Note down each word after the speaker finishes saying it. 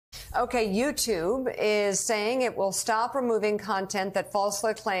Okay, YouTube is saying it will stop removing content that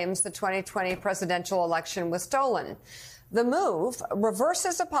falsely claims the 2020 presidential election was stolen. The move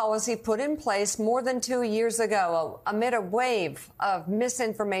reverses a policy put in place more than 2 years ago amid a wave of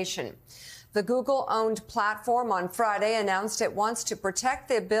misinformation. The Google-owned platform on Friday announced it wants to protect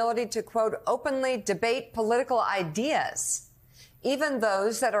the ability to, quote, openly debate political ideas, even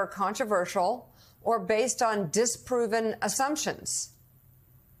those that are controversial or based on disproven assumptions.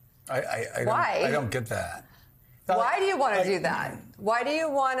 I don't get that. Why do you want to do that? Why do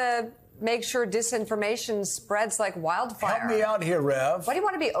you want to make sure disinformation spreads like wildfire? Help me out here, Rev. Why do you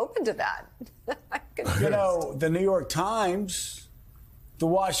want to be open to that? You know, the New York Times, the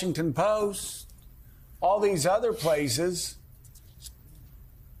Washington Post, all these other places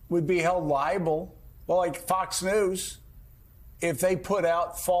would be held liable, well, like Fox News, if they put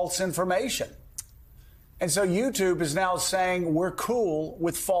out false information. And so YouTube is now saying we're cool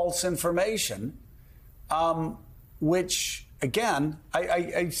with false information, which, again,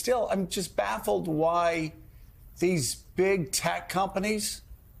 I'm just baffled why these big tech companies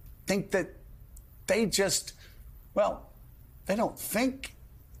think that they just, well, they don't think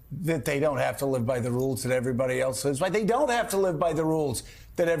that they don't have to live by the rules that everybody else lives by. They don't have to live by the rules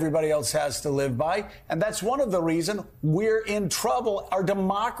that everybody else has to live by. And that's one of the reasons we're in trouble. Our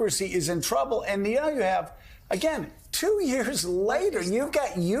democracy is in trouble. And now you have, again, 2 years later, you've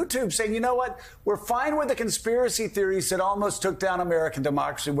got YouTube saying, you know what, we're fine with the conspiracy theories that almost took down American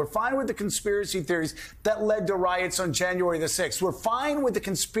democracy. We're fine with the conspiracy theories that led to riots on January the 6th. We're fine with the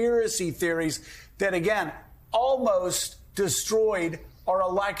conspiracy theories that, again, almost destroyed our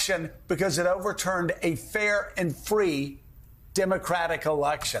election because it overturned a fair and free democratic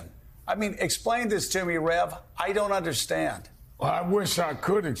election. I mean, explain this to me, Rev. I don't understand. Well, I wish I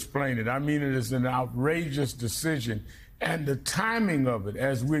could explain it. I mean, it is an outrageous decision. And the timing of it,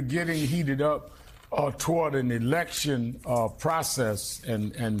 as we're getting heated up toward an election process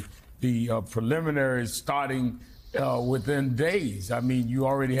and the preliminaries starting within days. I mean, you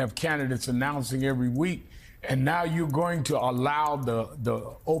already have candidates announcing every week. And now you're going to allow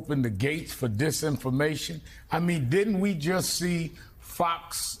open the gates for disinformation. I mean, didn't we just see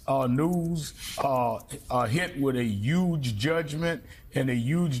Fox News hit with a huge judgment and a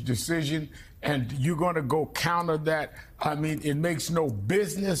huge decision? And you're going to go counter that? I mean, it makes no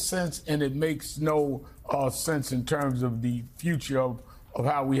business sense, and it makes no sense in terms of the future of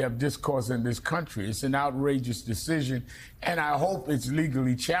how we have discourse in this country. It's an outrageous decision, and I hope it's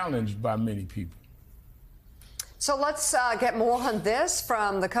legally challenged by many people. So let's get more on this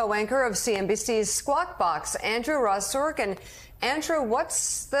from the co-anchor of CNBC's Squawk Box, Andrew Rossberg. And Andrew,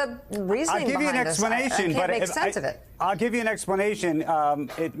 what's the reasoning behind this? I'll give you an explanation, but I can't make sense of it. I'll give you an explanation.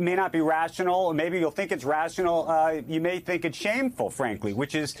 It may not be rational. Maybe you'll think it's rational. You may think it's shameful, frankly,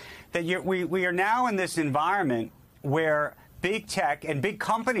 which is that we are now in this environment where big tech and big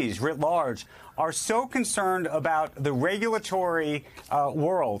companies writ large are so concerned about the regulatory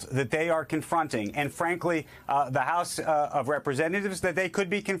world that they are confronting, and frankly, the House of Representatives that they could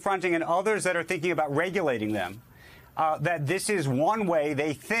be confronting, and others that are thinking about regulating them, that this is one way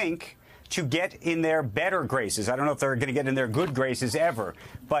they think to get in their better graces. I don't know if they're going to get in their good graces ever,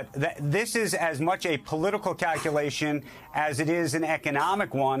 but this is as much a political calculation as it is an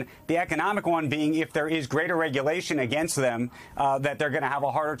economic one. The economic one being if there is greater regulation against them, that they're going to have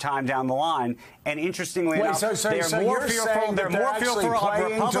a harder time down the line. And interestingly enough, they're more fearful. They're more fearful of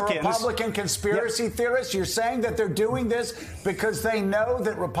Republicans. Republican conspiracy theorists. You're saying that they're doing this because they know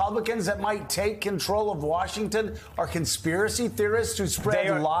that Republicans that might take control of Washington are conspiracy theorists who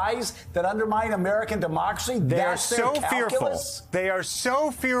spread lies that undermine American democracy. They are so fearful. They are so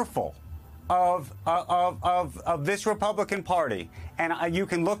fearful of this Republican Party. And you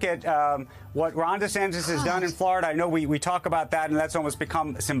can look at what Ron DeSantis has done in Florida. I know we talk about that, and that's almost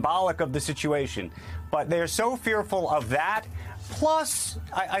become symbolic of the situation. But they're so fearful of that. Plus,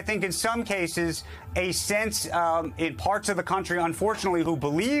 I think in some cases, a sense in parts of the country, unfortunately, who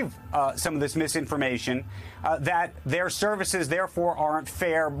believe some of this misinformation, that their services, therefore, aren't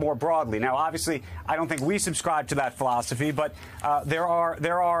fair more broadly. Now, obviously, I don't think we subscribe to that philosophy, but there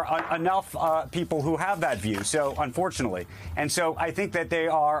are enough people who have that view, so unfortunately. And so I think that they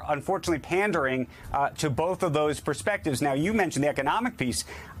are, unfortunately, pandering to both of those perspectives. Now, you mentioned the economic piece.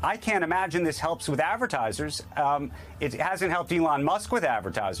 I can't imagine this helps with advertisers. It hasn't helped Elon Musk with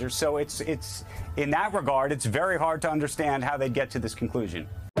advertisers. So it's in that regard, it's very hard to understand how they get to this conclusion.